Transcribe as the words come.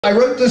I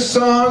wrote this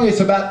song. It's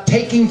about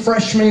taking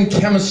freshman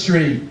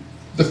chemistry,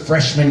 the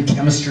freshman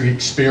chemistry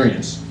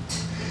experience.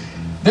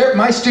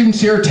 My students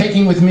here are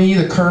taking with me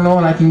the kernel,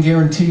 and I can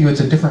guarantee you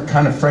it's a different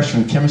kind of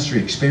freshman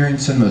chemistry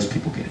experience than most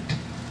people get.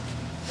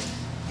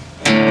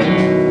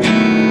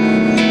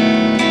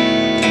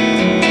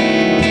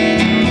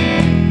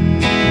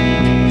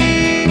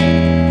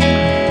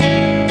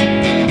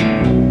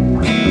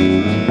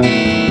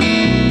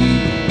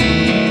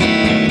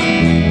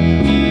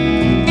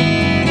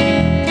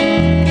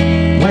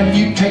 When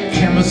you take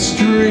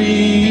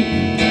chemistry,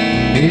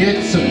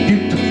 it's a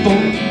beautiful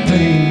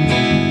thing.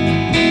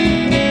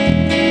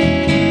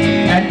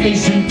 And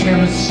ace in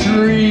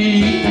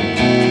chemistry,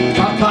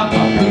 pop, pop,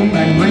 pop, boom,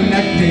 and ring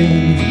that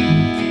ding.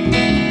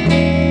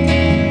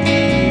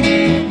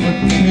 But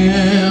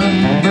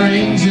chem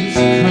brings its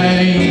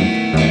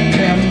pain,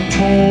 chem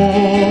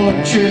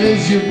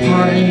tortures your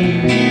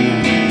brain.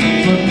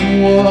 But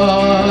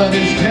what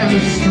is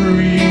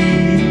chemistry?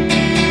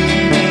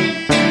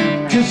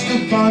 Just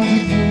the bonds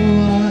of life.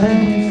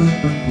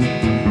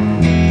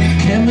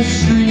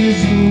 Chemistry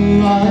is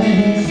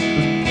life.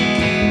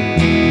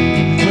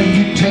 When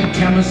you take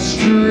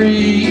chemistry,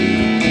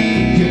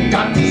 you've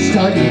got to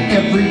study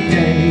every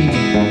day.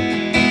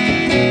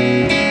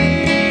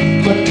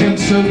 But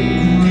chem's so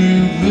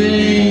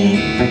groovy,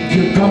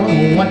 you're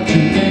gonna want to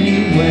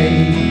anyway.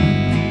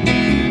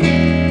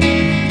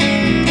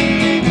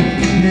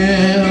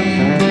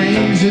 Chem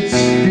brings its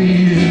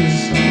fears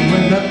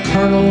when the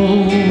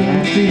kernel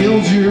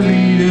feels your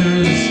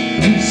ears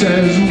and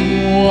says,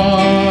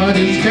 what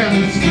is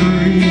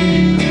chemistry?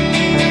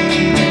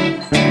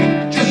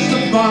 Just the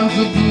bonds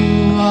of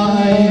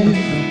life,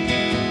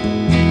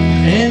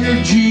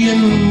 energy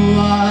and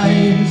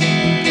life.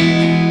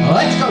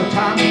 Let's go,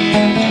 Tom.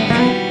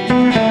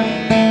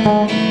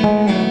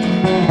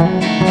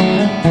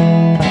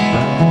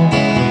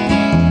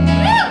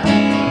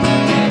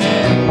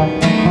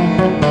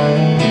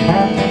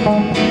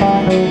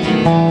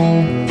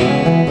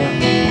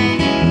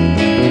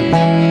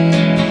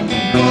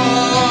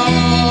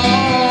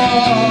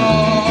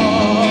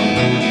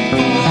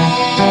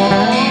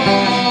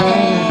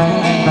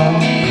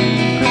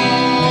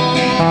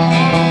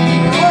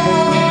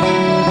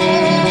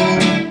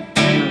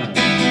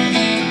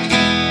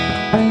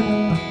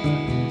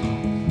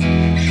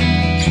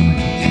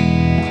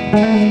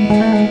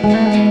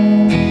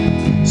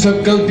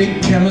 So go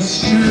dig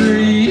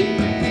chemistry,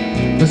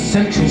 the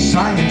central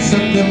science of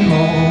them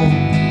all.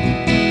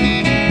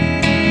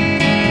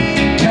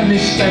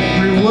 Chemists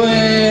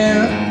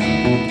everywhere,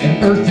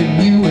 and earth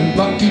and you and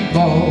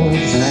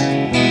buckyballs.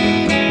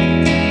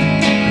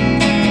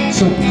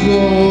 So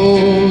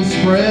go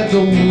spread the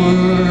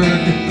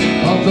word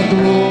of the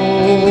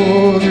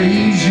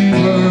glories you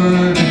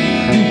heard,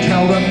 and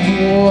tell them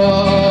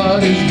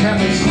what is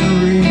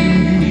chemistry.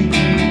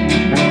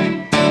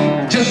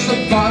 Just the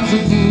bonds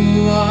of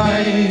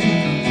life.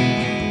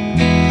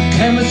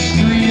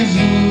 Chemistry is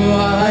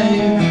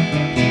life.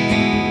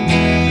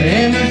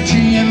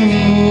 Energy and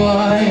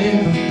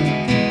life.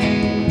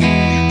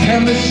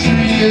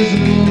 Chemistry is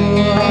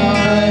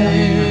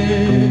life.